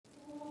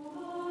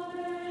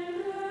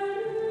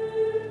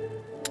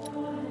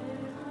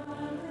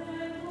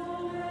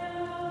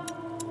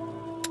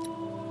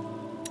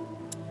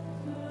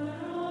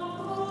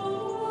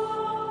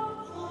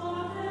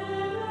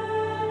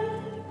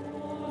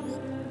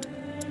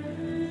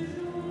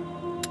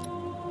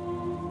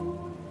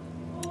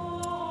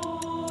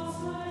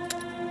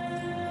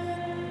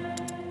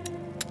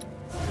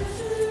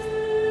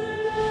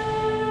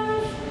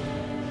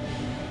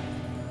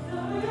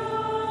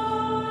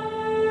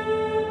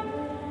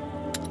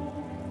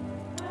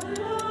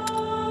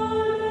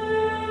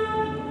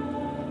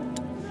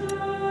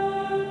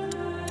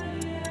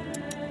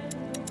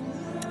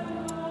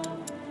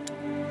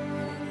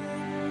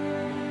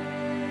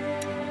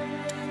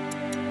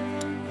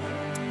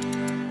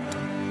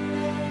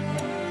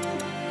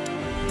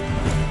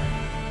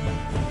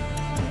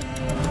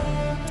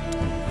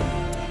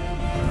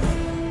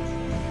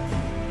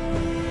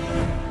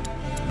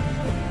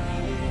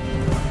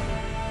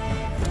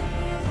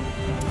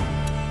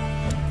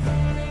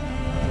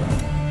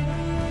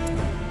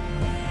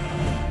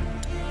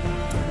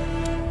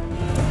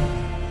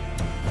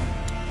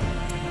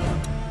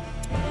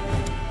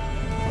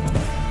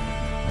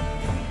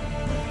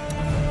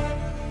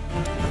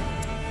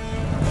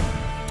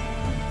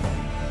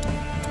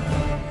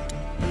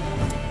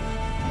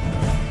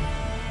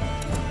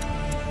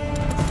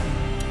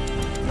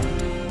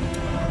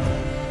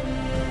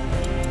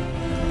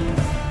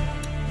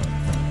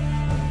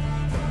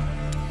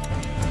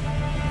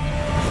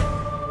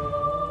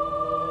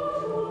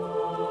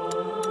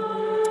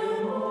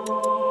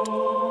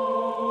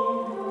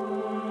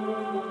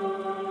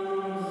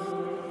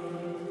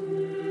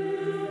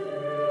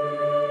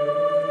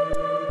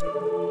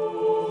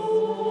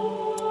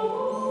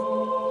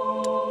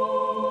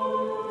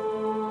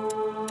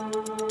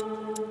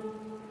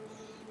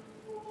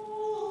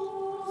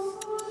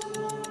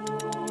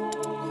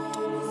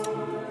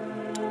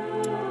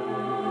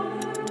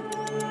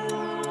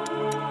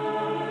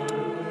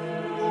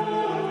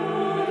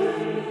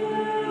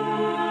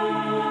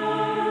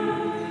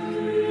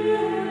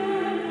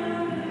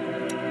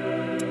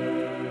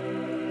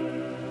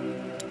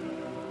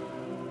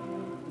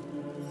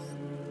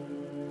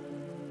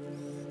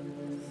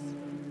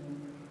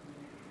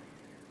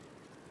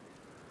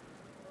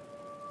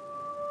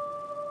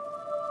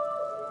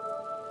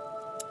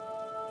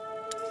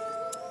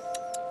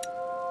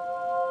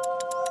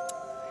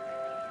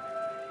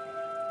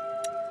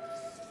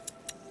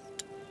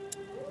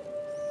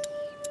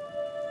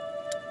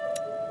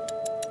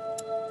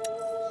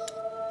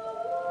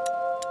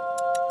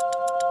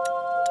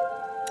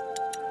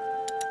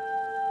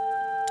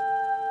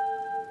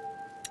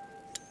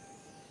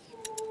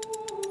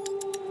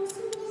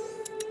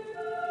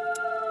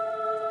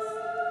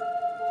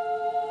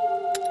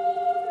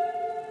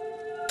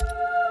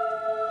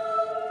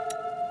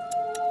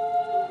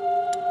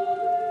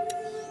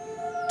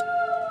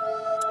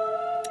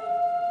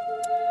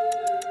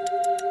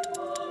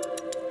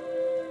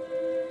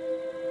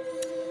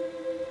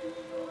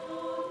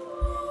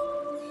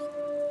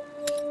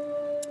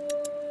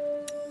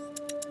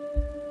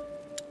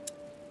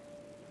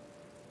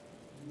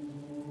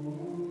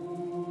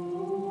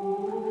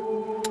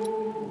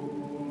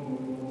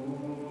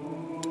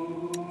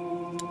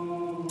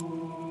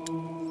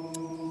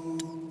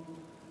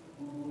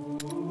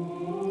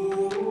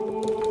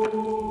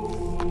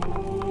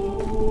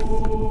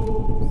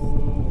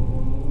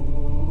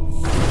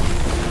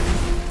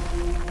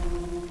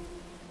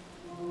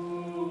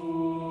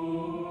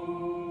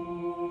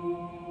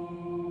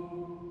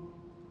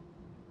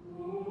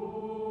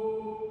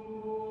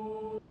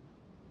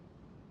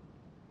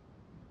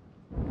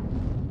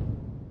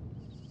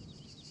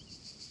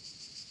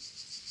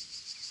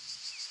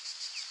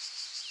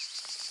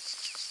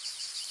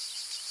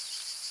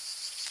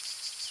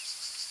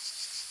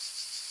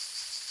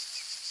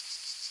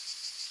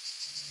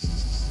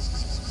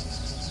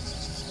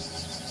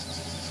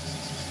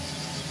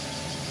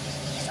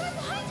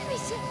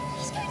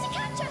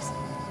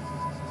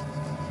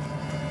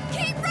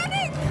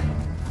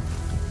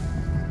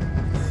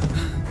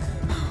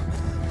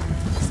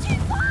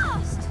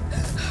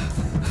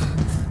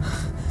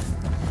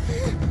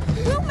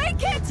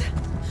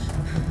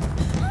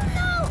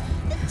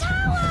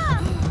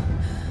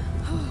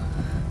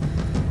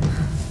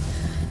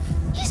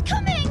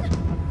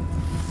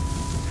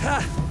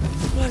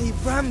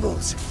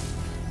brambles!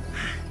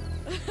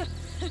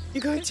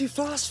 You're going too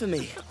fast for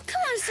me.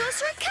 Come on,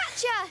 sorcerer,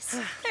 catch us!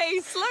 Hey,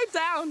 slow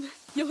down.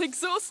 You'll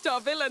exhaust our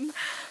villain.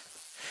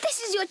 This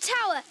is your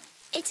tower.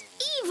 It's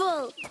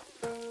evil.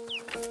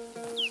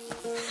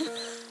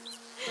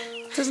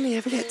 Doesn't he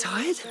ever get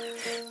tired?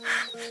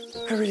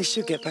 I really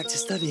should get back to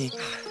studying.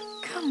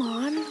 Come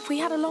on, we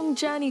had a long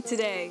journey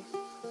today.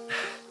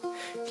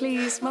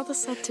 Please, Mother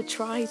said to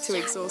try to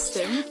exhaust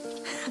him.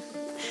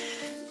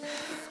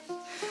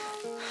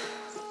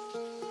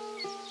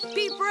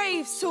 Be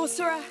brave,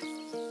 sorcerer.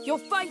 Your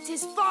fight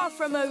is far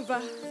from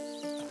over.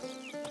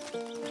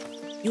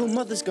 Your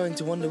mother's going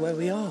to wonder where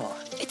we are.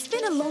 It's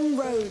been a long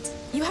road.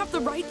 You have the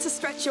right to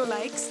stretch your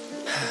legs.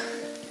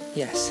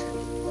 Yes.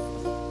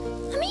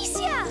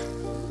 Amicia!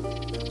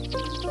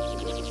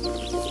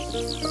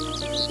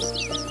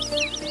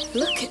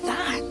 Look at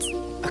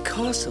that. A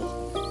castle.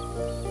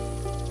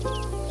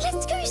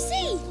 Let's go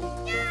see!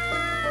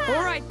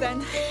 All right,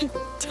 then.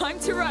 Time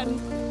to run.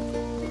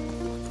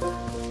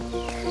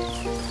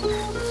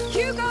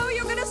 Hugo,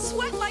 you're gonna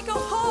sweat like a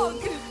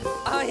hog.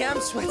 I am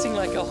sweating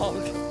like a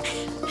hog.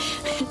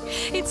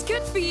 It's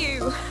good for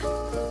you.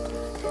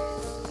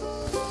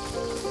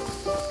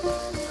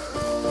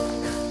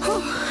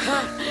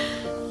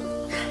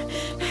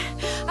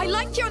 I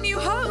like your new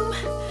home.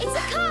 It's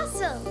a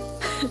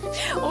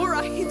castle. All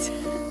right.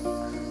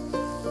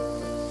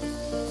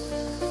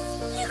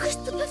 Lucas,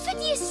 the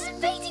Perfidious is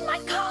invading my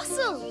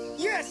castle.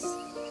 Yes!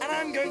 And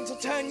I'm going to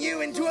turn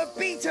you into a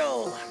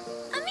beetle!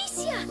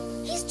 Amicia,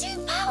 he's too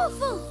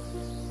powerful.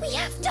 We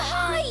have to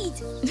hide.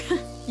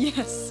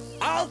 Yes.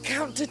 I'll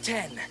count to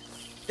 10.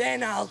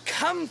 Then I'll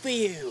come for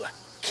you,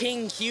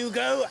 King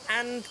Hugo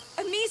and...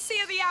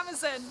 Amicia the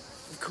Amazon.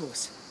 Of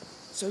course.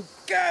 So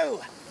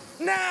go!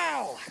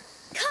 Now!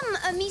 Come,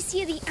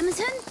 Amicia the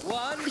Amazon.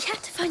 1, We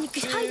have to find a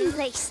good 2, hiding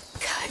place.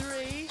 Good.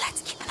 3,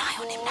 Let's keep an eye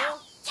on him 4, now.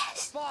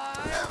 Yes.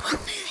 5, We'll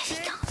move if he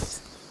 6,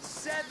 comes.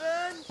 7,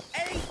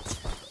 8,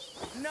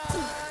 9,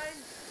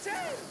 10!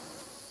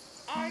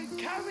 I'm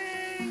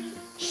coming!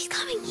 He's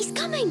coming, he's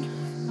coming.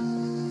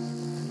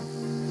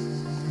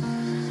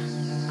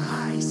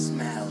 I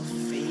smell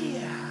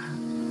fear.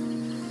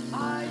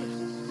 I,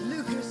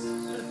 Lucas,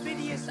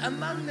 Perfidious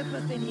among the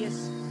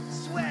Perfidious,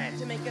 swear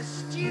to make a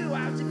stew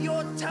out of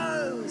your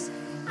toes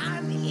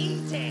and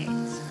eat it.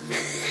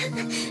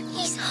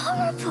 He's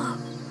horrible.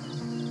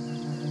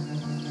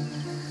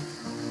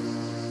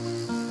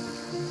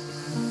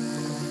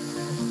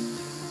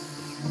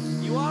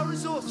 You are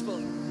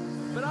resourceful,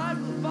 but I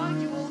will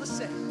find you all the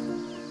same.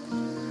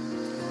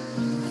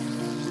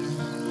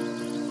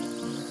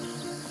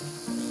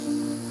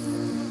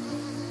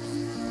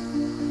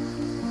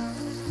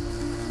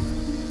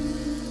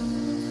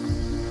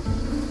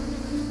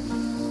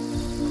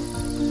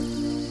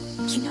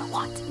 You know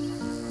what?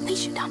 We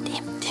should hunt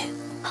him too.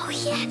 Oh,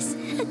 yes.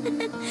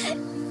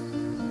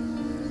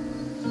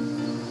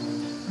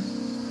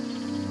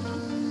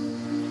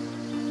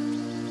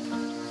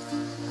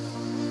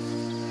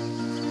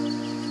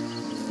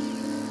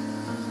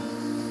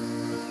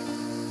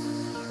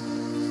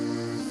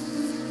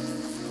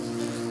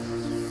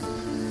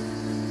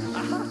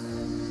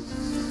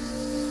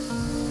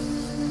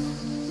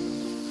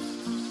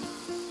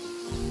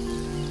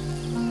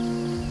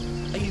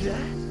 Are you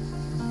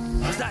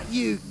there? Is that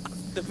you?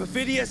 The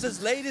Perfidious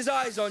has laid his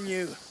eyes on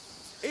you.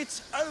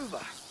 It's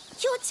over.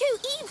 You're too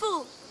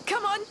evil.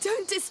 Come on,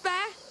 don't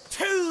despair.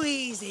 Too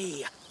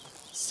easy.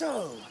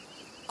 So,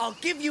 I'll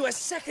give you a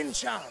second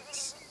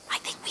chance. I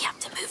think we have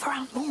to move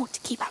around more to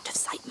keep out of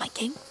sight, my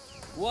king.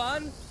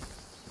 1,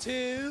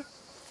 2,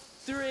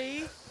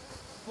 3,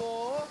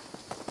 4,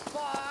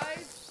 5,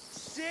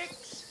 6,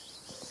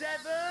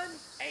 7,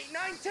 8,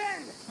 9, 10.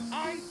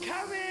 I'm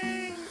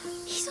coming.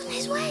 He's on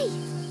his way.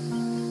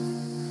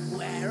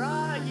 Where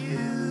are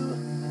you?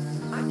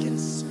 I can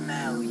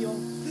smell your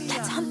fear.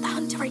 Let's hunt the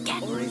hunter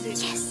again. Or is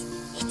it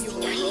Yes, it's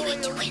your the only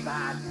way to royal win.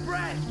 bad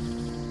breath?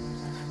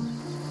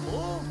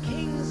 All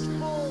kings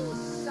fall,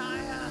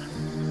 sire.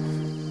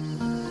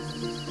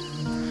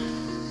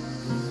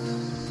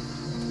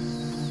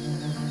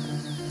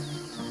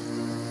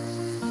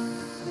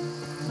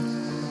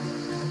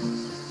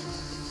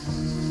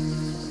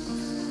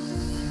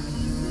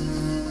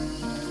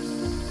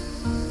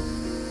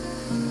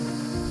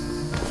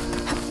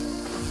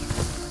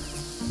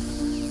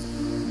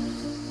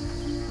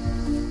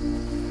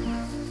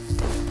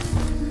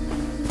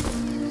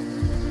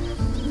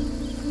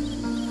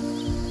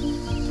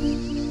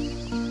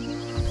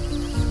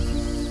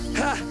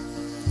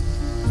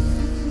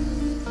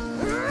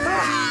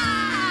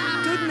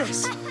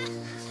 Goodness!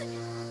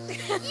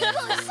 You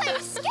got so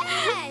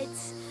scared.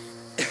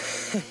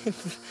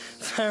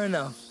 Fair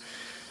enough.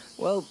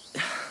 Well,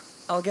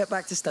 I'll get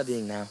back to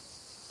studying now.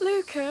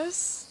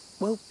 Lucas.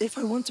 Well, if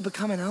I want to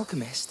become an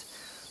alchemist,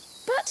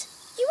 But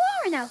you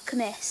are an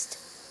alchemist.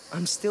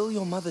 I'm still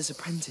your mother's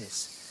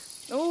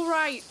apprentice. All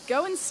right,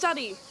 go and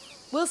study.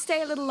 We'll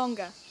stay a little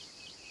longer.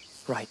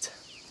 Right.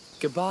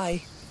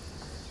 Goodbye.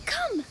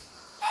 Come,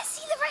 let's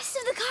see the rest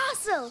of the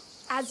castle.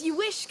 As you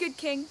wish, good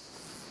king.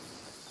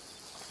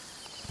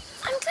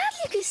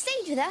 Lucas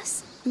stayed with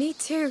us. Me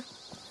too.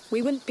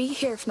 We wouldn't be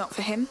here if not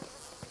for him.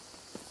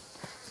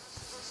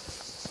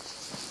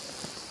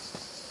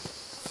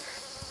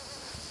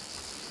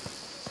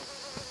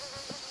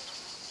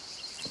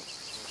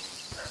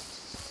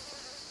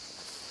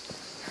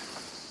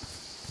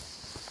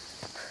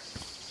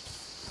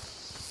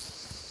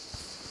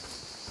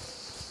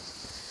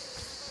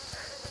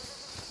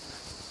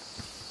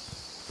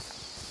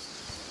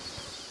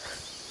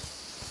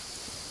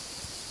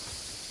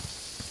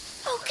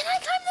 Oh, can I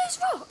climb those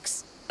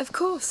rocks? Of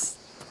course.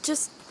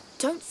 Just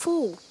don't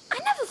fall. I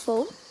never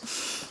fall.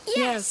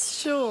 Yes!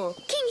 Sure.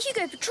 King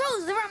Hugo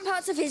patrols the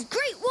ramparts of his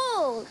great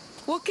wall.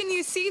 What can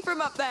you see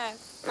from up there?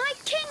 My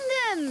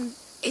kingdom!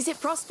 Is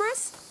it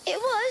prosperous? It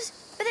was,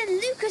 but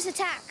then Lucas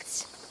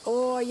attacked.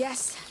 Oh,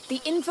 yes.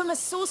 The infamous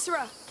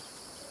sorcerer.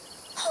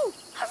 Oh,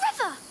 a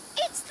river!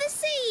 It's the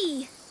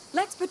sea!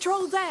 Let's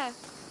patrol there.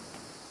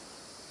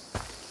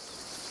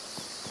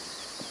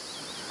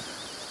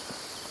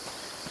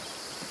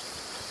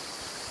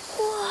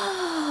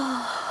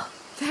 Whoa!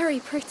 Very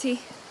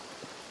pretty.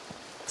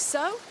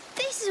 So,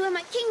 This is where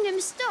my kingdom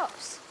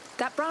stops.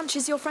 that branch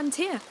is your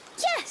frontier.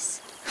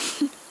 Yes!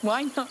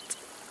 Why not?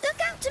 Look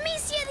out,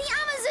 Amicia the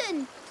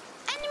Amazon!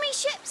 Enemy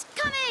ships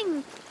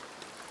coming!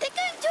 They're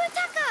going to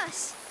attack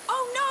us!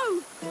 Oh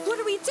no! What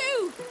do we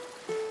do?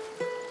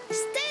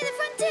 Stay at the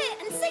frontier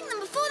and sing them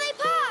before they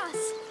pass!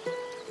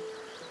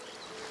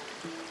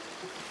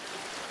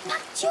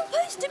 Back to your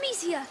post,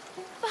 Amicia!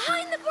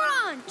 Behind the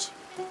branch!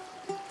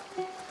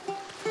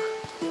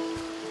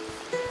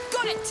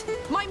 Got it!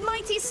 My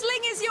mighty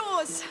sling is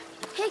yours!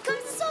 Here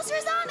comes the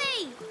sorcerer's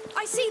army!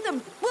 I see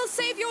them! We'll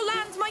save your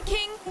land, my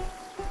king!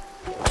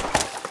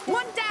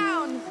 One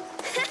down!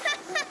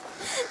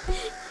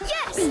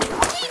 Yes!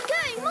 Keep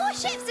going! More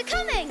ships are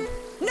coming!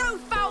 No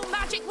foul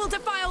magic will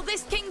defile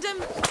this kingdom!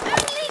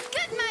 Only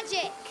good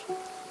magic!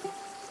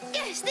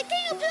 Yes, the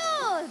king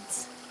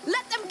applauds!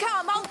 Let them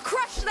come! I'll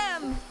crush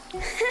them!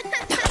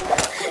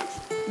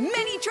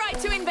 Many tried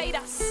to invade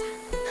us,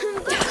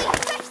 But we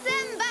push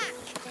them back!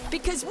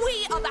 because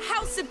we are the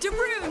House of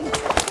Daroon!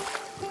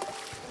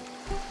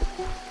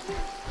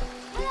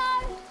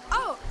 Hello.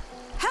 Oh,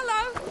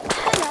 hello!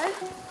 Hello.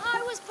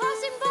 I was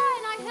passing by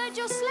and I heard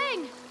your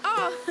sling.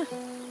 Oh,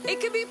 it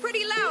can be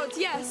pretty loud,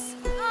 yes.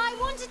 I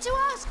wanted to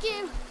ask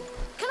you,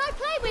 can I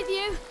play with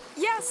you?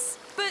 Yes,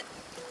 but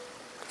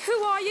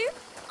who are you?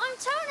 I'm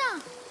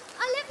Tona.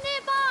 I live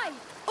nearby.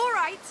 All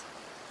right,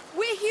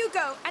 we're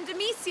Hugo and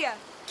Amicia.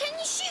 Can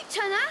you shoot,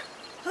 Tona?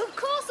 Of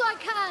course I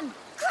can.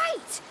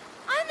 Great!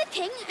 I'm the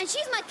king and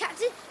she's my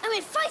captain and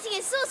we're fighting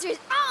a sorcerer's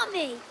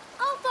army!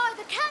 I'll fire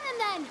the cannon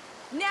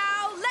then.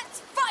 Now let's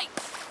fight!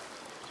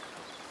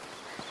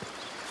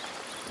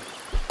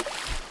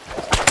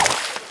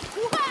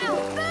 Wow!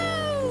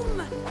 Boom!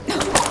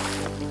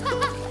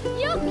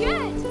 You're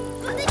good.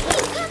 But they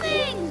keep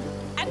coming!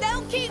 And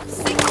they'll keep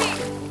sinking!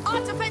 Our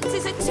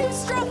defenses are too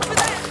strong for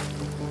them!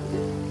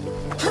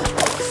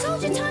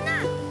 Soldier Tona,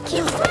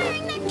 keep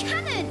firing that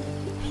cannon!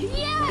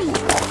 Yes!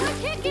 We're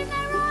kicking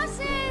their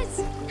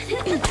asses.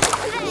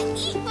 They're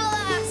evil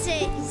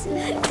asses!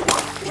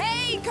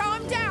 Hey,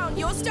 calm down!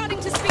 You're starting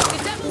to speak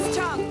the devil's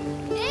tongue!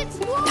 It's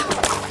war.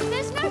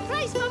 There's no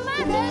place for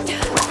manners.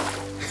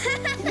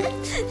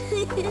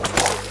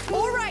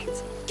 All right,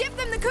 give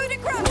them the coup de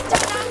grace,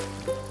 Tana!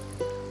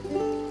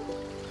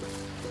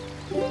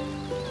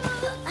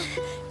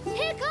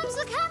 Here comes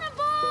the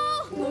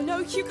cannonball. Oh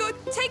no, Hugo,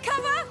 take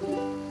cover!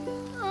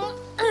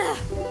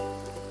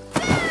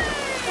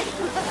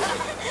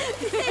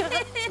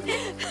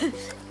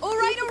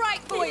 All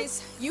right,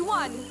 boys. You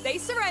won. They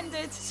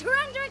surrendered.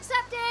 Surrender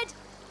accepted.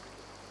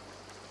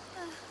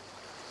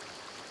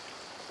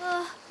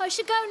 I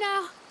should go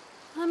now.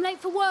 I'm late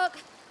for work.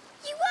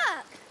 You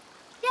work?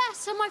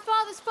 Yes, on my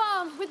father's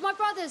farm with my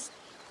brothers.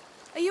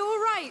 Are you all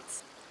right?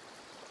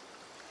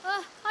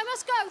 I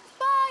must go.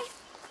 Bye.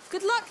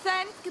 Good luck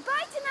then.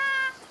 Goodbye,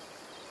 Tana!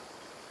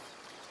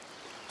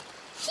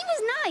 She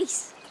was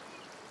nice.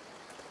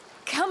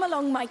 Come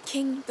along, my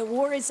king. The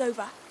war is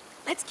over.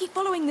 Let's keep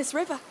following this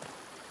river.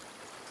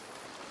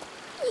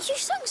 You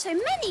sung so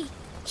many.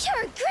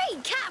 You're a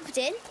great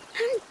captain.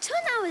 And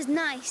Tana was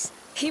nice.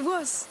 He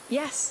was,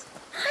 yes.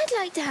 I'd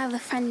like to have a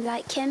friend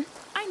like him.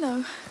 I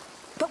know.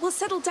 But we'll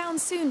settle down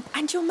soon,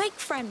 and you'll make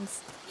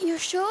friends. You're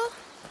sure?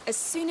 As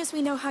soon as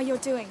we know how you're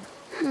doing.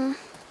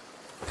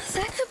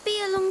 That could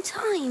be a long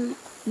time.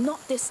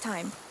 Not this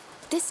time.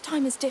 This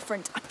time is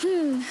different.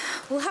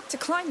 We'll have to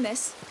climb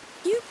this.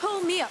 You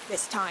pull me up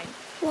this time.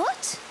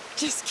 What?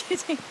 Just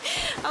kidding.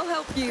 I'll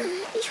help you.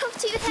 You're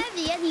too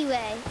heavy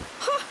anyway.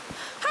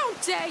 How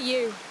dare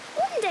you?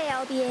 One day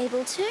I'll be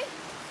able to.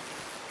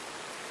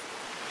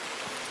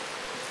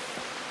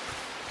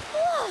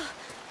 Whoa!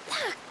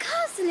 That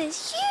castle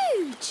is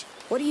huge!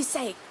 What do you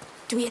say?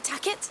 Do we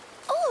attack it?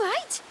 All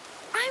right,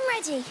 I'm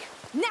ready.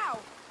 Now!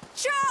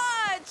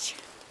 Charge!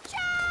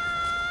 Charge!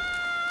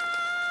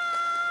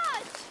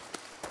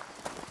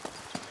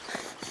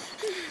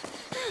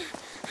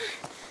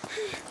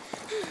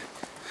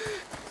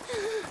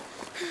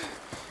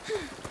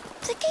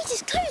 The gate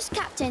is closed,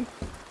 Captain. Captain.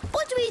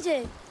 What do we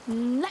do?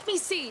 Let me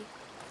see.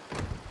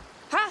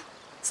 Ha!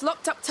 It's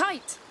locked up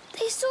tight.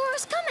 They saw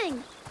us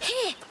coming.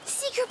 Here,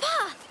 secret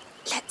path.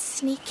 Let's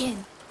sneak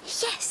in.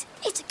 Yes,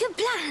 it's a good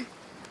plan.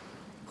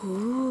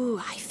 Ooh,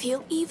 I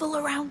feel evil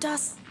around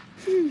us.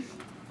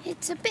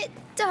 It's a bit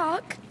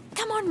dark.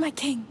 Come on, my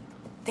king.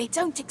 They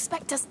don't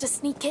expect us to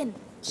sneak in.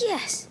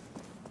 Yes.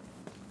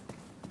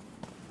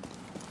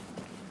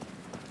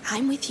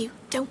 I'm with you,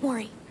 don't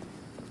worry.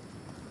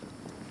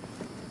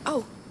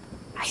 Oh,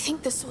 I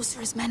think the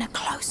sorcerer's men are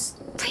close.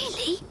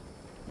 Really?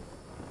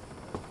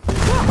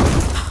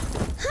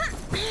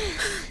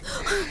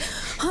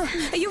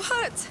 Are you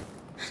hurt?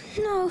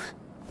 No,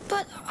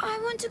 but I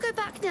want to go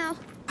back now.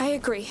 I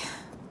agree.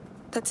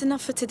 That's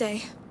enough for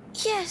today.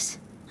 Yes,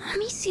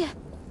 Amicia.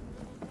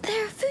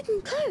 There are food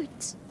and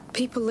clothes.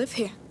 People live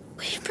here.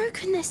 We've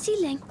broken their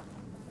ceiling.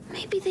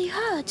 Maybe they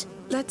heard.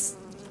 Let's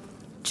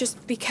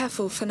just be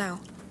careful for now.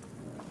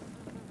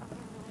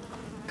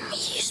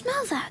 You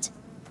smell that?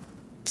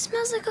 It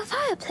smells like a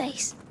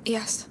fireplace.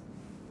 Yes.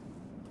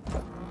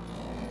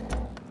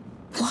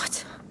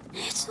 What?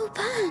 It's all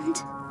burned.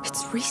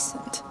 It's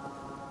recent.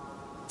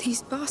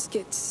 These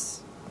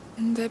baskets,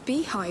 they're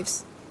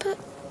beehives. But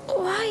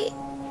why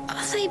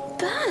are they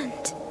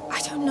burned?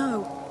 I don't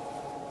know.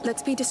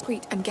 Let's be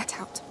discreet and get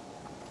out.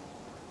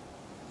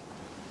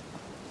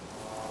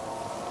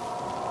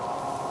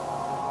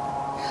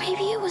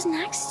 Maybe it was an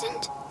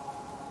accident?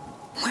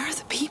 Where are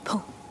the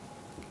people?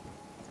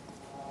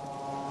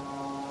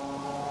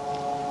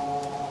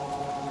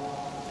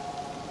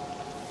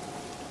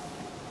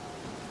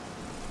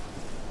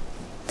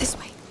 This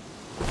way.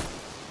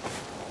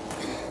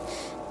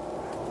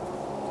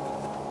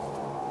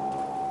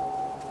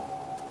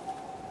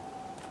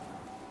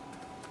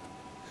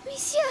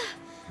 Amicia!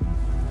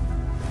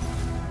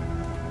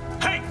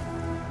 Hey!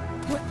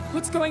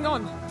 What's going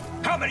on?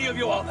 How many of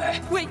you are there?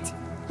 Wait!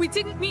 We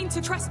didn't mean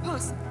to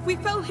trespass. We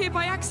fell here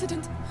by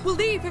accident. We'll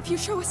leave if you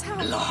show us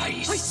how.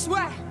 Lies! I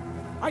swear!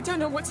 I don't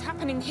know what's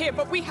happening here,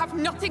 but we have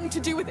nothing to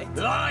do with it.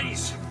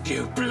 Lies!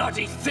 You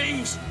bloody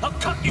thieves! I'll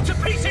cut you to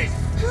pieces!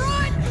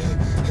 Run!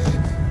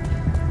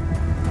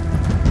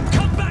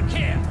 Come back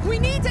here! We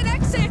need an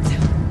exit!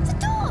 The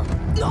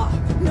door!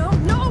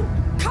 No!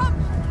 Come!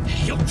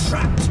 You're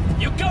trapped!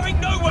 You're going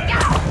nowhere!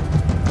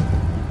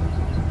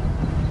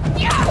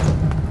 Here!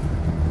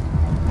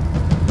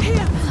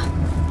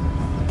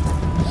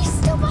 He's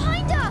still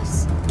behind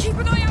us! Keep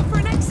an eye out for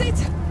an exit!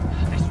 This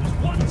was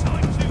one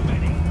time too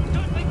many!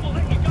 Don't think we'll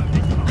let you go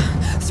this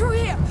time! Through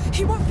here!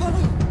 He won't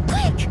follow!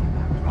 Quick!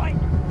 Right?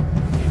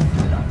 You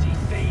bloody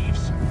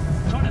thieves!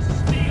 Trying to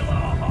steal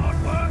our hard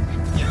work!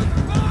 You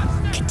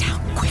bastard! Get down,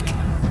 quick! I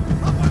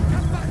won't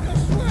come back, I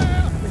swear!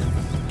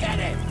 Get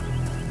him!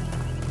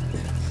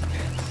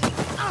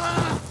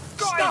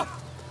 Stop!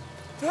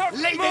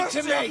 Leave it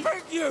to me! I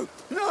beg you!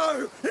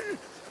 No!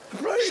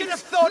 Please! Should have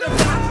thought of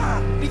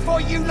that before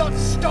you lot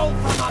stole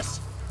from us!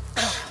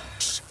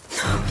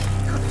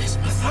 Goodness,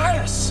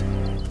 Matthias!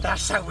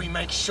 That's how we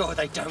make sure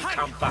they don't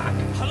come back.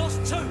 I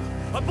lost two!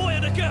 A boy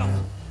and a girl!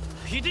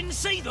 You didn't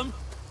see them?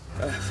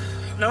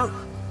 No.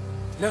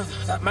 No,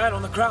 that man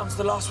on the ground's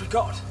the last we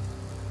got.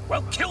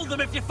 Well, kill them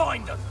if you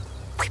find them.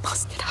 We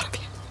must get out of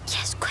here.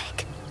 Yes,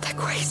 quick. They're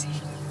crazy.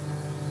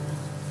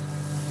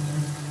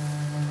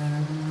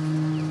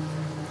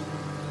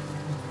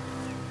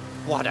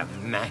 What a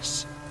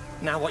mess.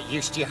 Now what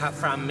use do you have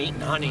for our meat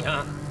and honey,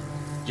 huh?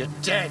 You're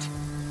dead.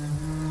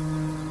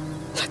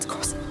 Let's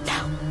cross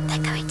now. They're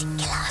going to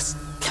kill us.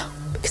 No,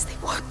 because they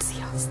won't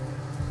see us.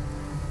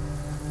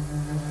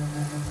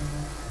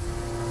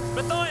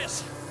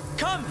 Matthias!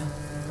 Come!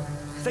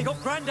 They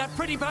got Grandad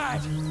pretty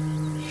bad.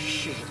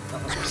 Shit.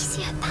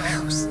 Amicia, the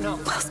house. No,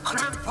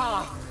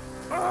 Grandpa!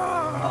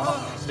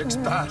 Oh, it looks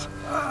bad.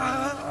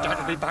 Dad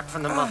will be back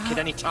from the market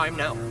any time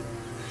now.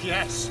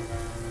 Yes.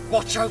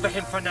 Watch over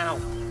him for now.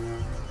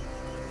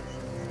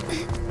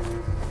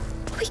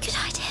 We could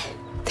hide here.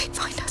 They'd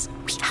find us.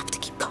 We have to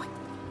keep going.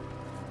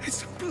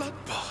 It's a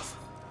bloodbath.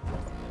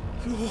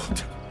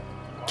 Lord.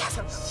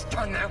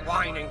 Stand there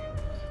whining.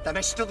 There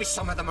may still be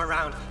some of them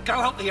around. Go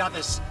help the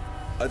others.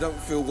 I don't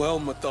feel well,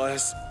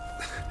 Matthias.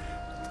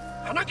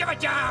 I don't give a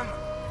damn.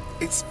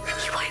 It's...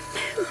 You won't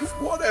move.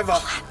 Whatever.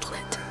 Handle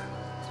it.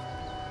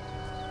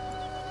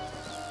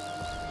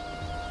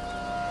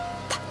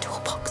 That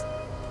toolbox.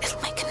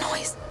 It'll make a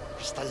noise.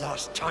 It's the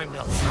last time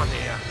they'll come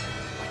here.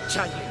 I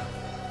tell you.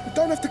 You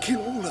don't have to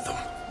kill all of them,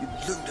 you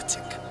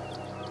lunatic.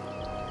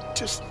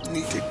 Just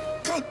needed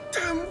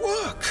goddamn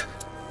work.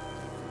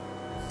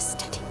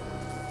 Steady.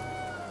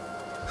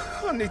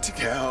 I need to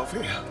get out of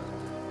here.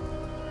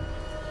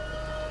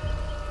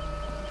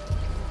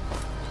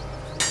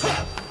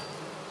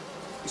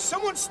 Is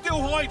someone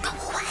still hiding? Go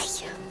away.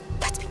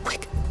 Let's be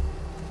quick.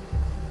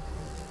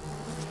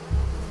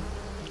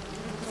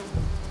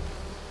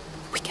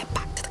 We get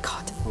back to the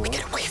cart. We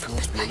get away from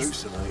this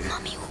place. Hallucinating.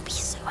 Mummy will be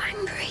so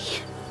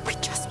angry. We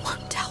just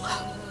won't tell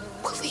her.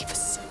 We'll leave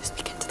as soon as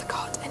we get to the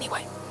cart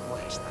anyway.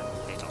 Where's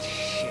that little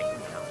shit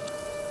now?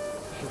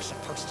 He was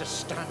supposed to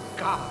stand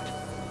guard.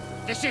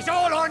 This is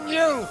all on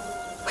you!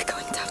 We're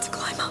going to have to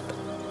climb up.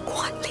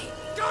 Quietly.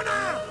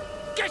 Donna!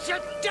 Get your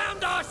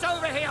damned arse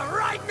over here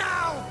right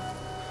now!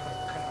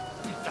 I'm gonna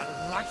beat the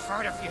life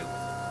out of you.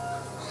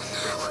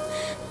 Oh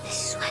no,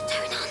 this is where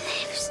Donar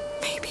lives.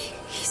 Maybe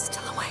he's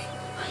still away.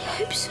 I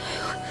hope so.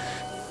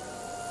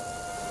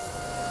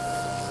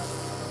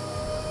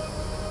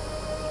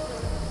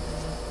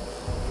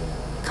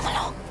 Come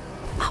along.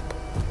 Up.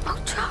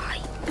 I'll try.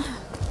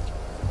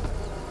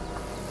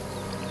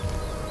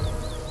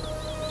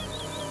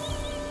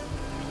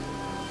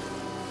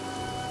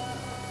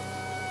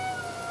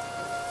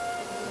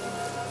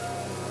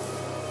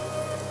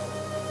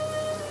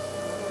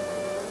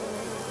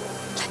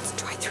 Let's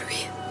try through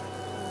here.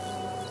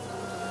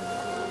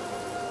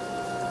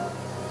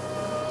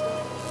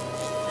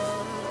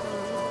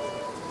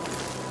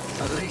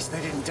 At least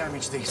they didn't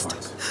damage these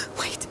ones.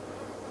 Wait.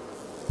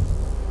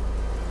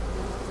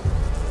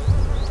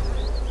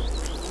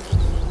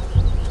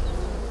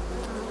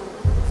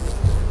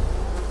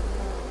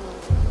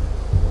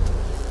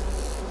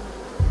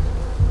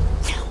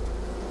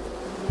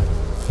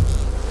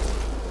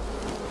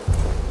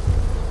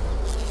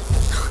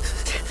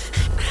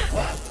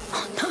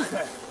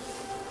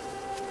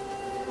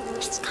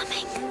 It's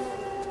coming.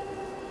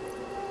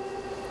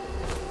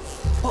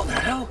 What the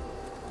hell?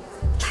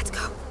 Let's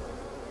go.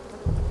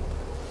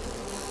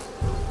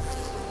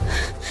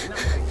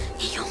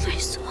 He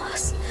almost saw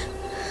us.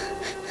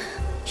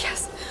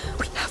 Yes,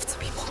 we have to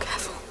be more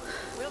careful.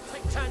 We'll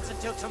take turns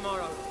until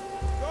tomorrow.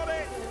 Got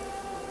it!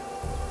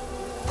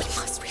 We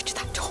must reach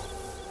that door.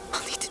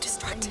 I'll need to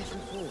distract him.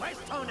 Where's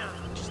Toner?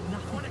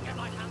 I want to get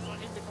my hands on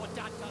him before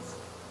Dad does.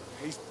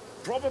 He's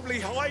probably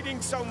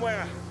hiding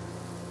somewhere.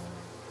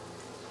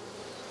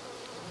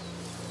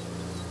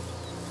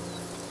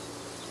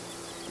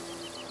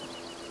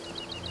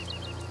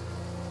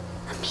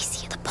 Let me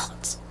see the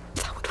pots.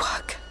 That would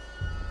work.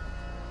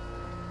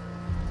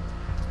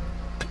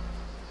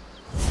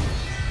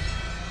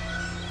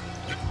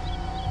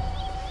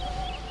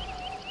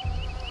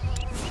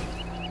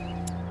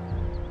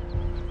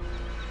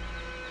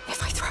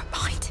 If I throw it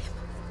behind him.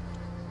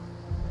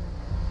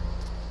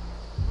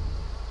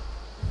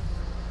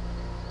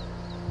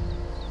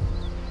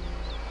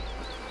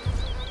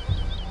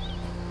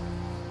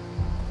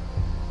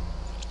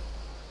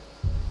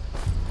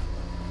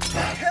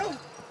 Hell!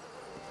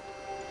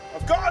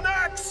 I've got an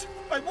axe!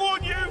 I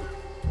warn you!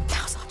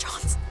 Now's our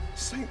chance.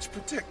 Saints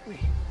protect me.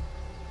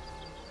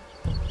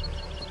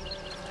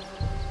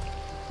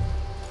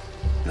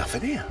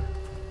 Nothing here.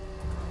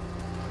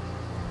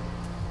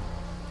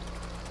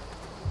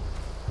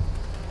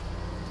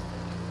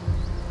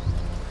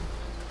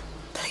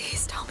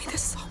 Please tell me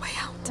this is our way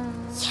out.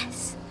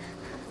 Yes.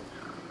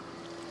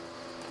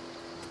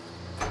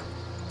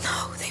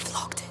 No, they've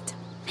locked it.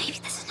 Maybe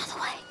there's another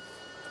way.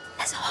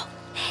 There's a hole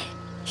here.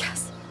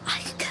 Yes. I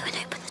can go and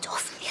open the door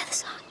from the other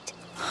side.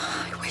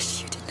 I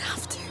wish you didn't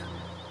have to.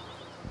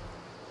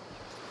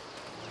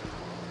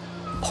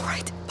 All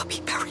right, but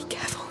be very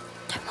careful.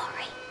 Don't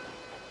worry.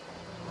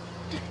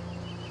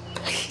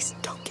 Please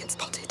don't get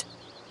spotted.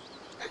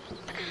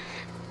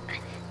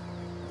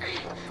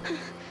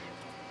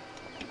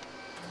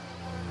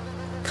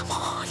 Come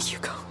on,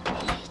 Hugo.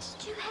 It's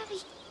too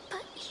heavy,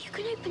 but you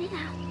can open it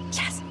now.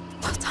 Yes,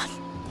 well done.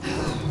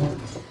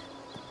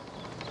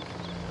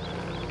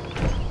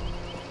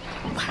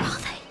 Where are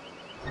they?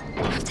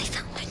 Have they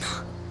found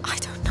Donar? I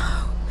don't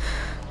know.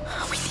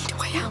 We need a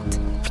way out.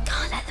 We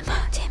can't let them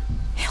hurt him.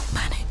 He'll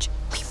manage.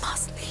 We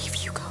must leave,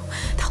 Hugo.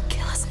 They'll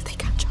kill us if they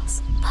catch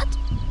us. But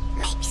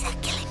maybe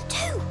they're killing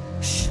too.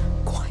 Shh,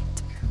 quiet.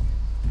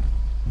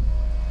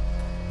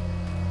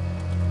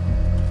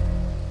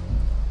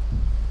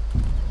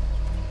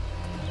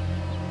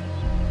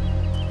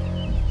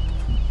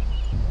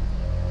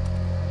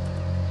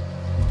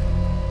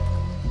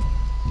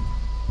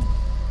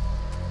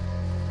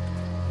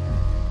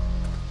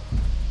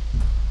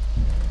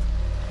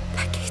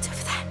 That gate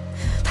over there.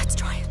 Let's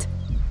try it.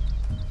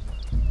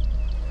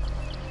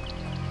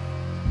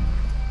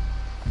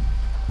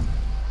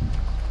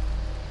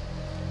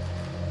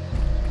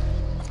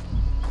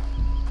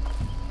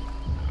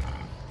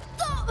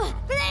 Stop!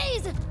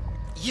 Please!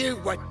 You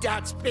were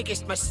Dad's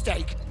biggest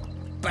mistake,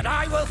 but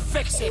I will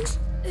fix it.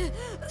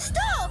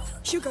 Stop!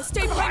 Hugo,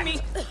 stay behind me.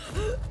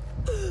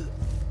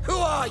 Who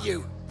are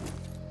you?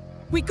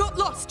 We got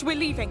lost. We're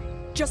leaving.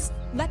 Just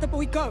let the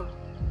boy go.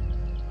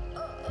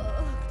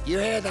 You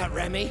hear that,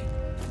 Remy?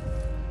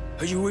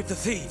 Are you with the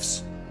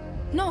thieves?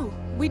 No,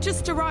 we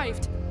just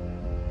arrived.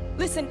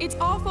 Listen, it's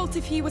our fault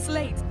if he was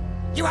late.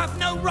 You have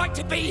no right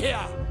to be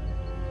here!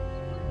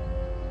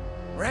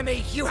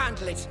 Remy, you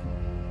handle it.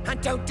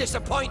 And don't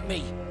disappoint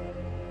me.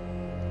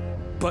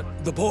 But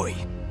the boy,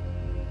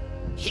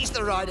 He's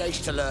the right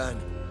age to learn.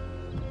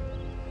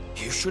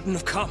 you shouldn't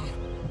have come.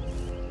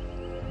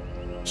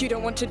 You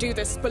don't want to do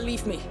this,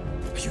 believe me.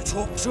 You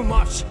talk too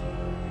much.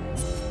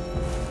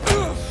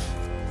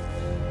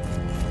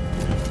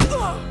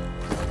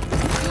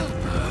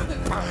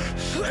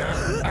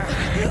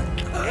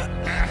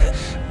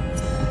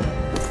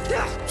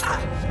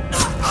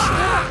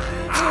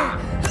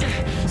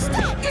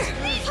 Stop!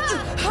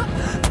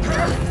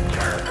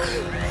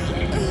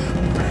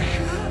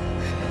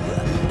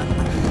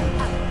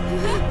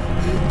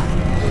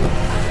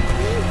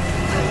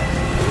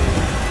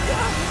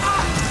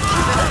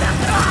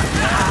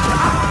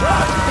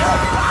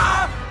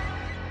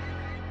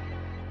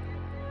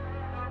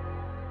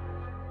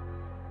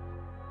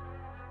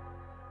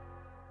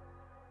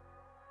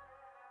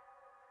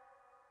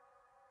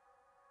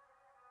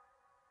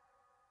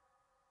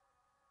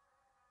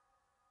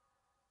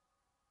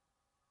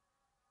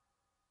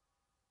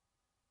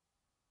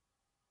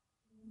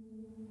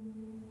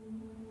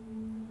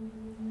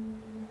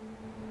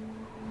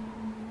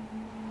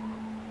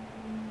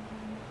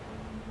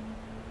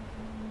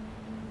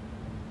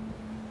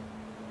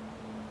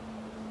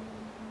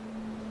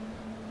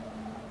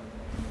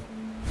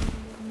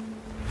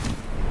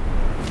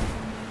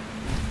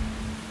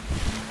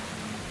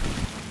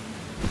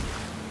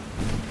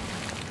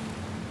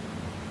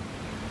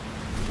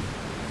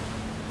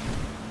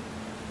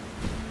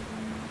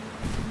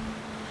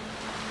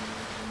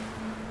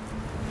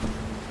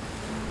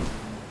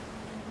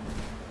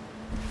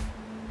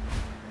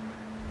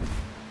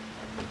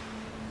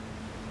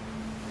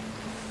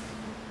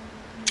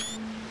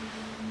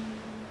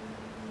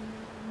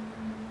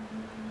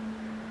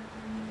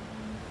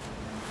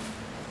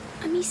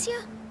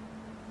 Amicia?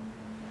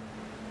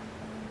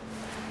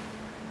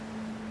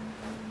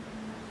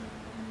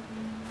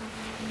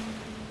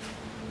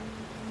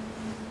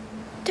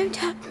 Don't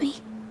hurt me.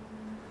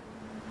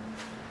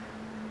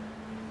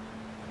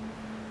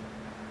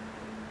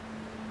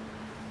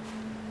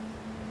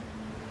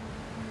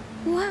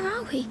 Where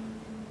are we?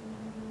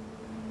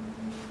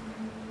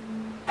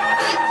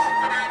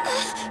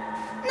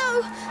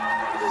 No!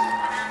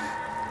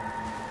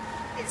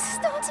 It's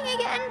starting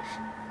again.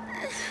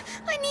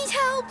 I need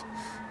help.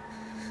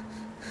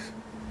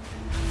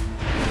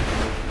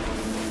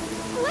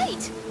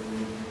 Wait!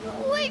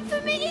 Wait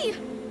for me!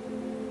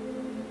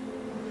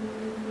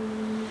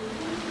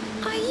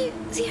 Are you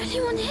the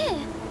only one here?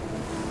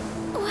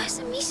 Where's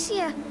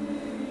Amicia?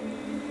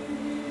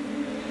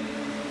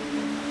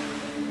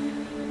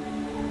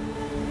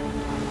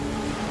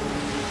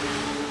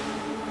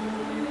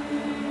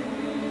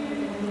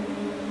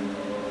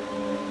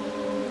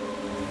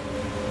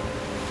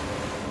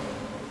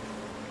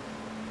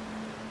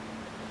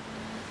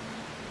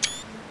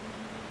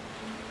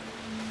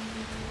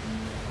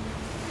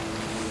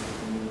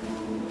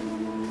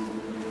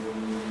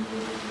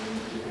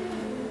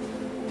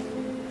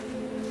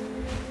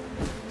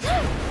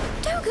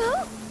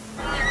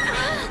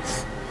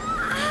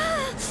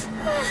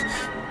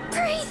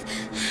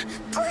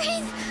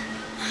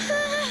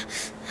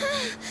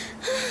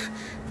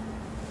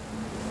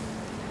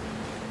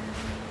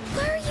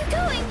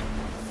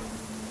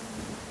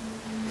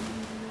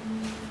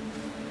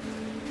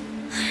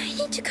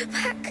 To go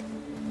back.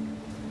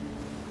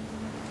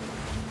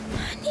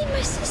 I need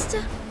my sister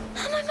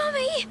and my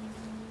mummy.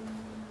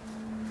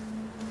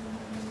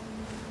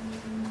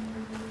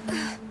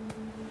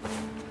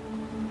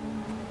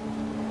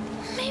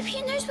 Maybe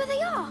he knows where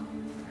they are.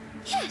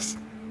 Yes,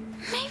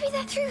 maybe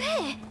they're through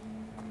here.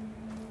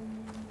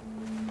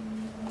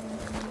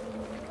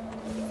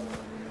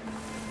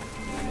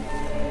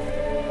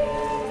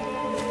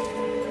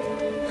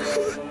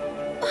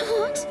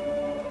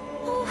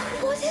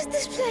 What is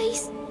this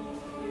place?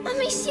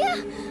 Amicia?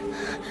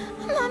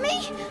 Mummy?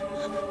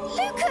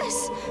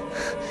 Lucas?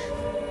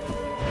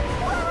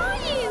 Where are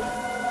you?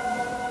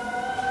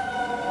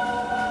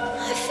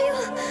 I feel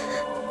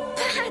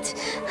bad.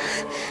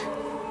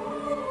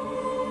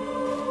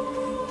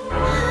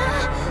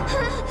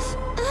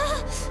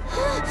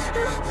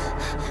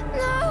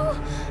 No!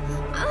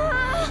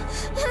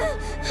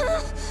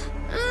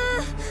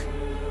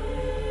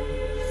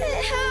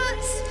 It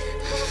hurts.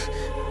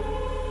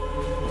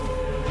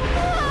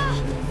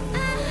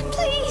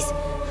 Please!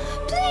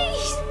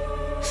 Please!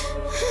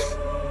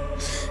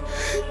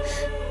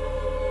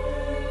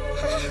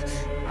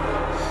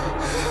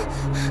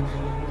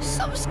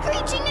 Stop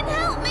screeching and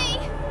help me!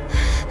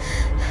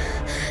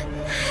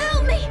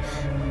 Help me!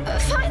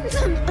 Find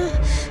them!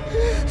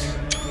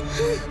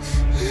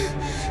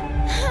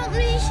 Help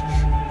me!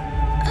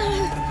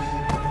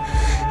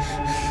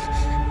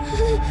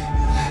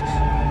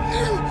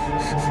 No!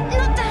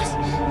 Not that!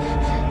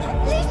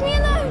 Leave me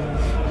alone!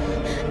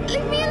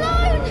 Leave me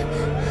alone!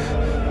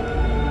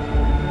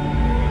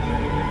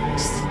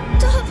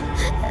 Stop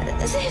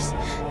this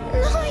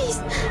noise!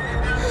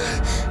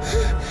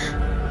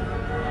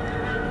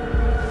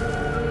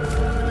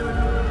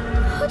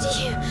 What do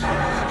you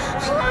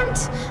want?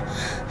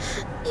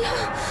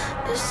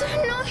 You're so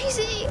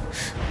noisy.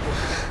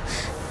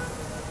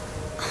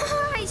 All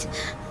right,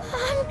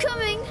 I'm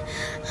coming.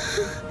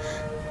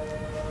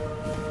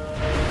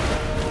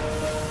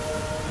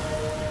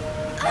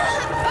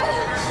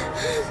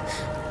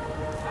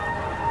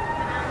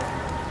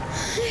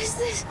 Is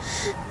this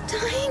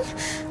dying?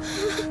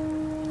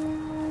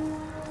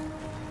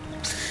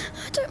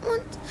 I don't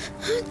want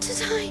to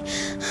die.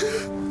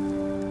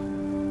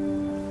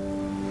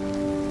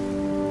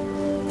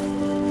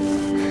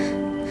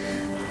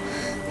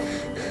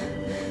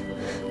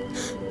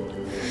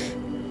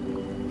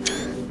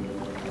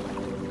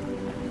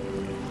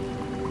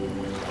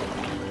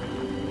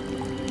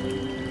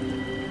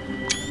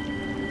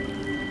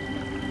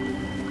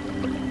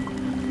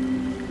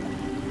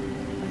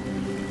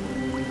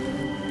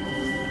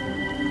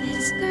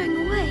 It's going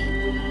away.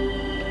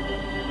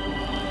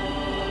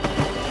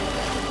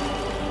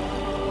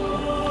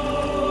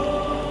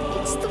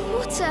 It's the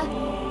water.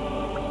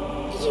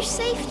 You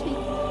saved me.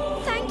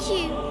 Thank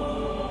you.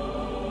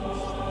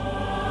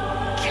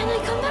 Can I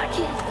come back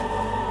here?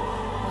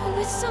 Or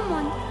with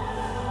someone?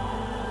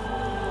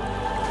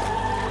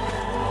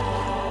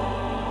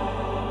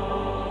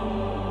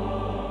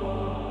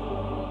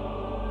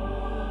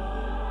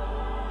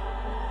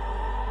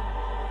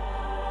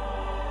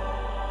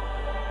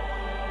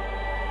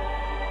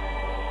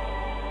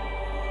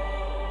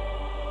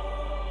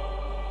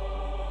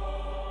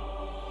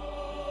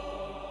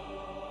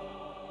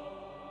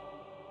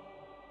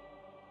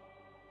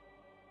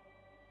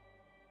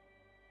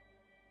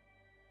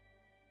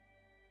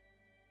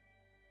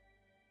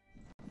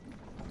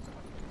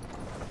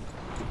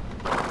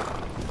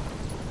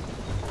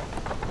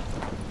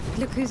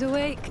 Look who's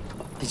awake.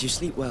 Did you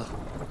sleep well?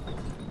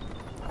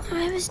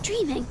 I was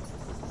dreaming.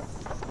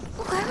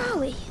 Where are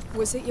we?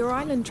 Was it your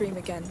island dream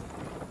again?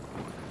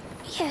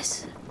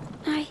 Yes,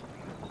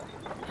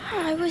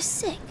 I was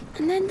sick,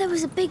 and then there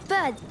was a big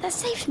bird that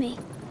saved me.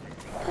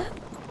 But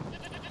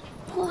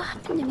what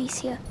happened,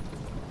 Amicia?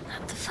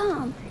 At the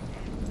farm?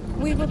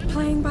 We were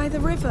playing by the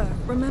river,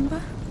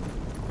 remember?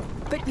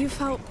 But you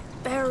felt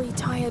very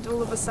tired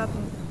all of a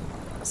sudden.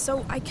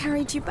 So I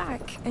carried you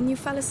back, and you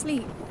fell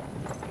asleep.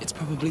 It's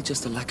probably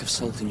just a lack of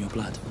salt in your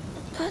blood.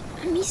 But,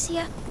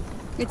 Amicia...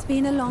 It's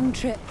been a long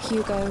trip,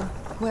 Hugo.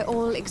 We're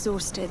all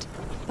exhausted.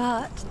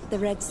 But the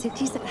Red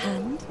City's at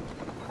hand.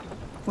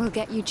 We'll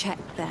get you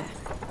checked there.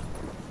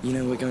 You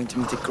know, we're going to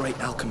meet a great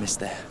alchemist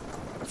there.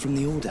 From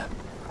the Order.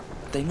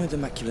 They know the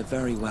macula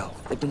very well.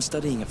 They've been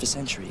studying it for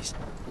centuries.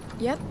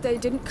 Yet they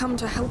didn't come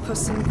to help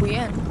us in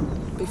Requiem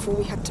before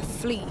we had to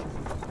flee.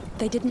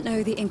 They didn't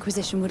know the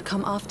Inquisition would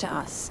come after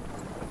us.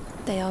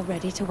 They are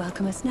ready to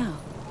welcome us now.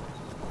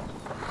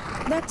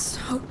 Let's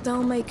hope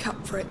they'll make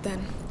up for it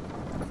then.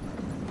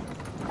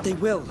 They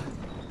will.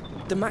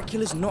 The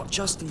macula's not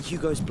just in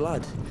Hugo's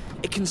blood.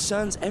 It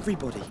concerns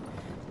everybody.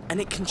 And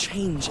it can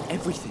change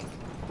everything.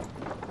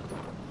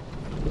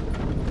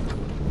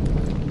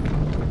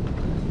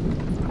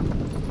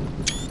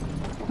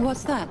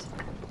 What's that?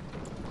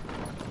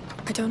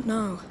 I don't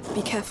know.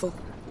 Be careful.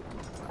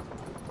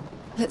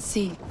 Let's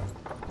see.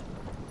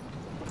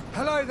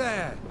 Hello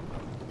there!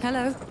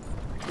 Hello.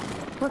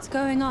 What's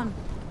going on?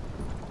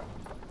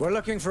 We're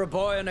looking for a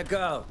boy and a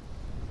girl.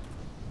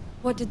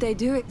 What did they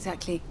do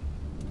exactly?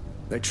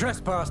 They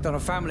trespassed on a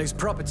family's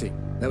property.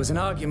 There was an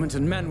argument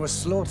and men were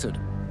slaughtered.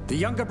 The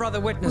younger brother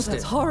witnessed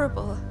That's it.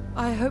 horrible.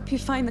 I hope you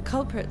find the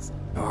culprits.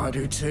 Oh, I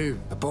do too.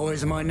 The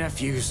boys are my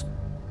nephews.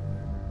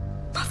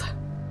 Mother,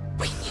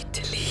 we need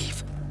to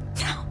leave.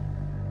 Now.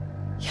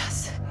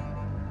 Yes.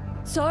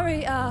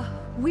 Sorry,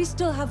 we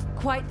still have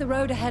quite the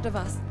road ahead of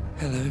us.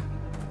 Hello.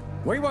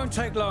 We won't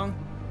take long.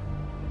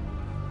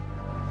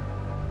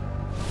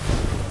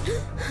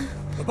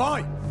 The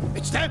boy!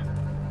 It's them!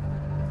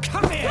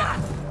 Come here!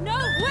 No,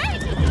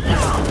 wait!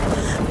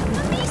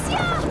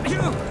 Amicia!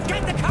 You!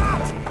 Get the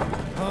cart!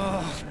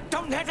 Oh,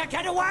 don't let her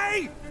get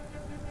away!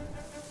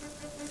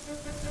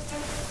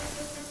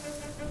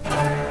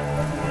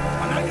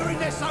 I know you're in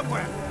there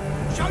somewhere.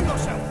 Show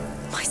yourself!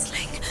 My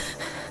sling.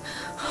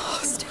 Oh,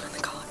 still in the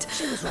cart.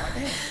 She was right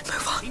there.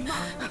 Move on. She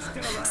must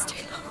be still around.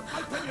 Stay low.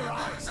 Open your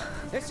eyes.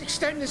 Let's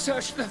extend the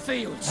search to the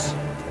fields.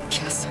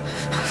 Yes,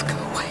 go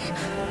away.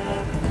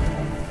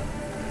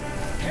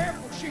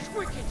 Careful, she's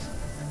wicked.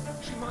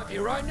 She might be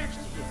right next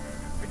to you.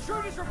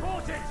 Intruders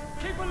reported.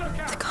 Keep a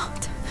lookout. The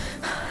cart.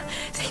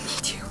 They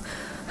need you.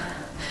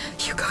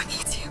 Hugo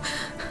needs you.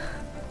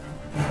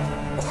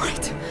 All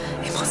right.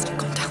 He must have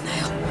gone down the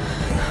hill.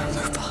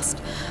 Move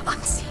fast.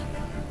 Unseen.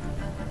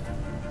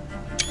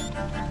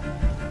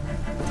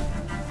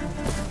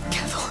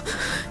 Careful.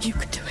 You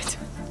can do it.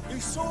 You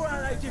saw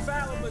how they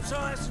devoured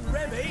Matthias and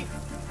Remy.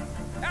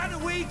 How do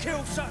we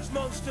kill such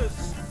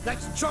monsters?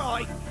 Let's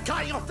try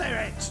cutting off their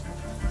heads.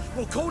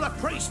 We'll call a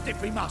priest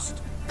if we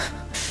must.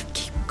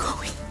 Keep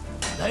going.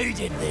 They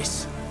did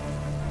this.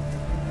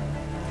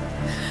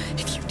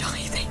 If you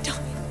die, they die.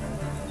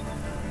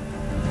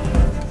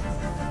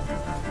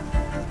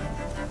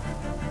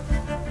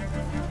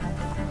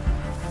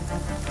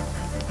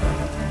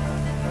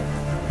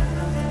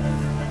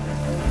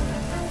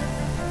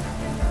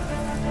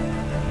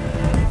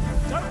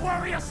 Don't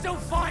worry, I'll still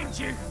find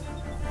you.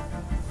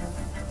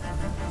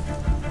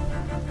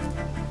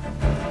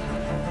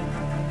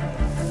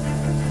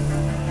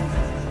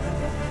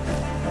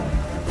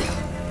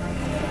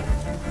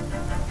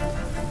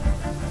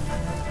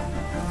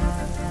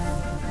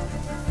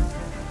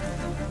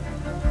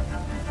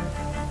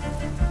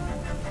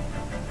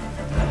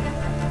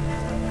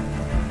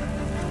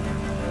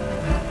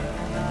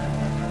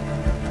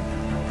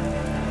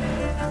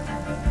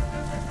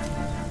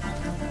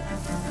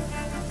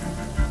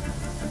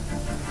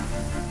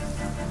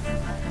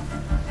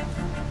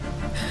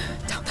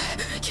 Down there.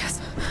 Yes.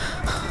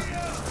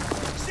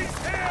 She's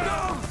here! No!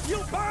 You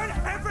burn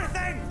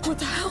everything! What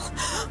the hell?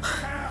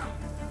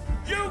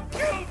 You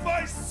killed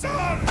my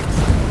son!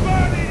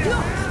 Burn it! No!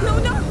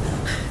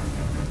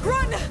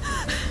 Run!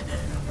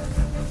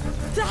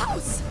 The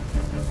house!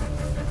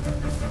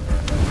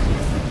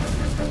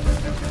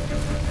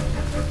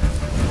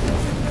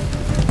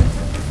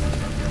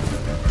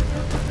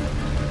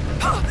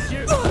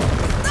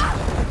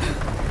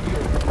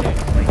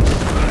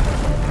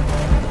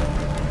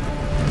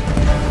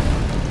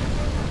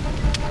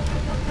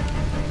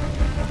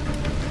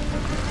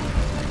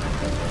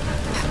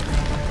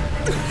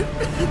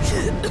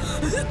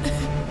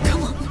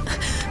 Come on.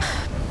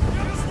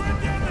 You just went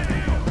down the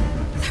hill!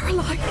 They're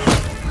alive.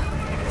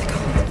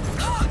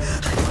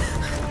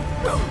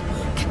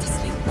 Get the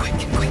sling.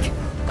 Quick.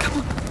 Come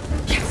on.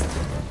 Yes.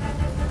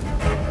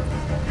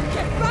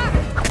 Get back!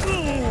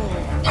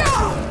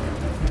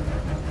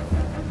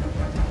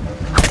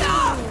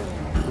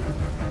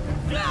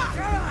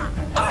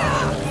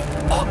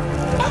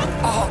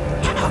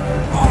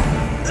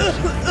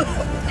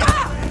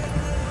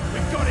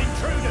 We've got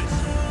intruders.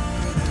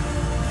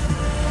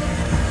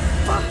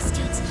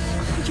 Bastards!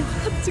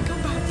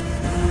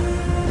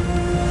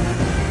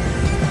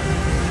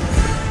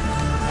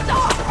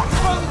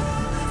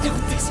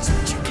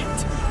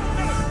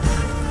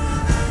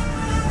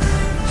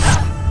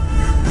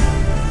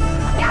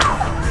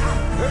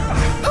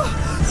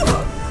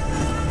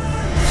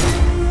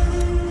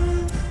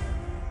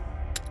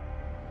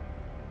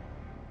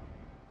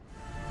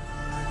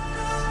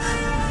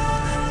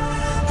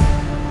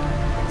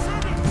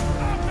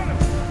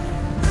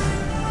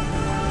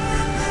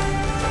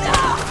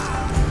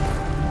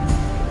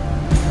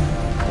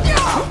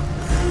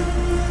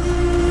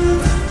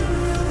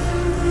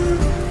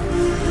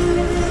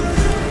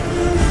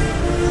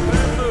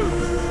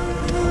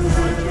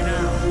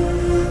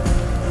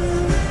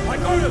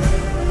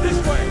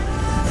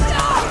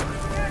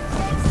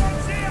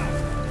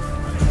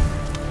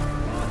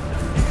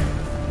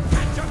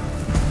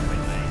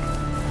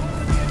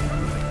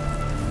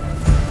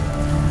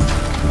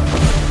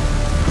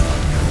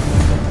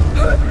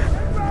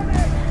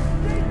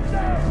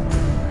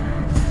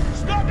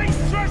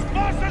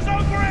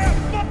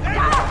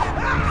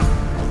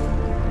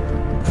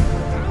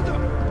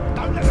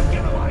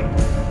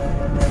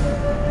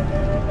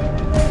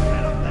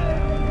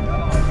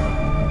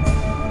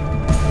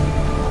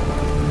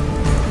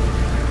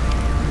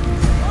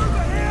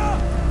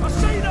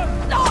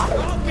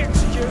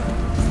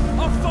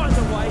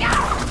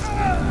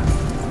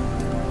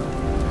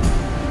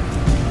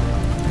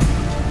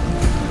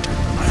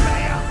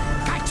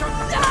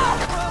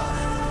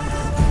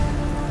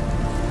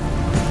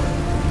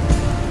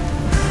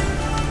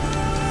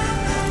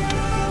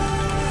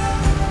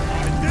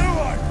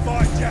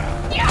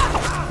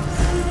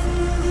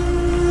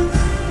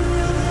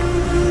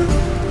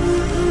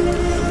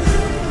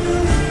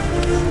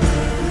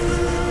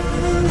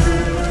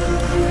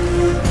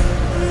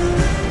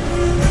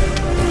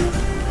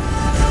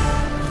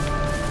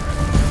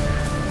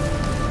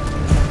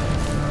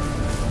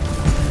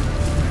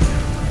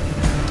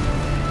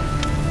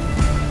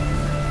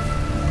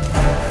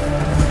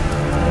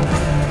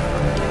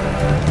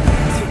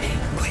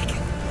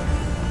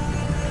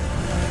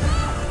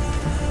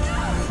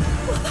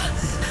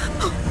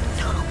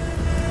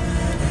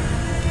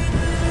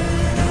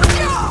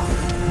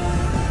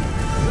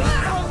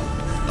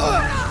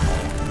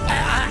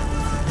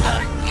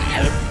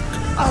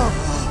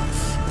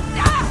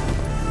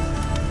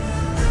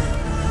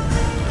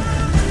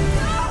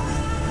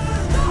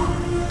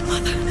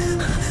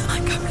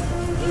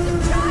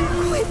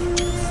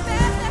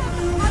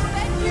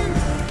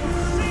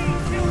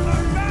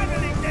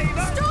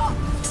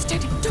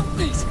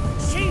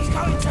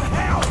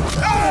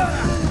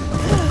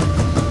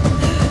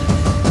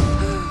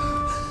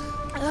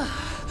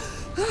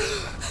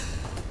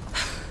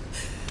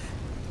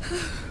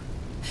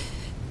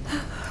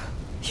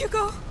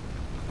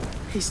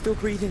 He's still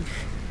breathing.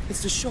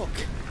 It's the shock.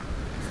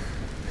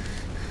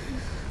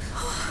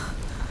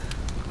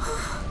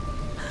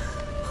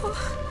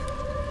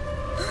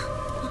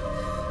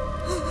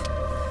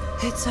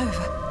 It's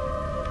over.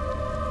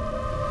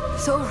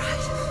 It's all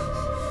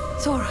right.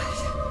 It's all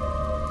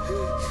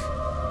right.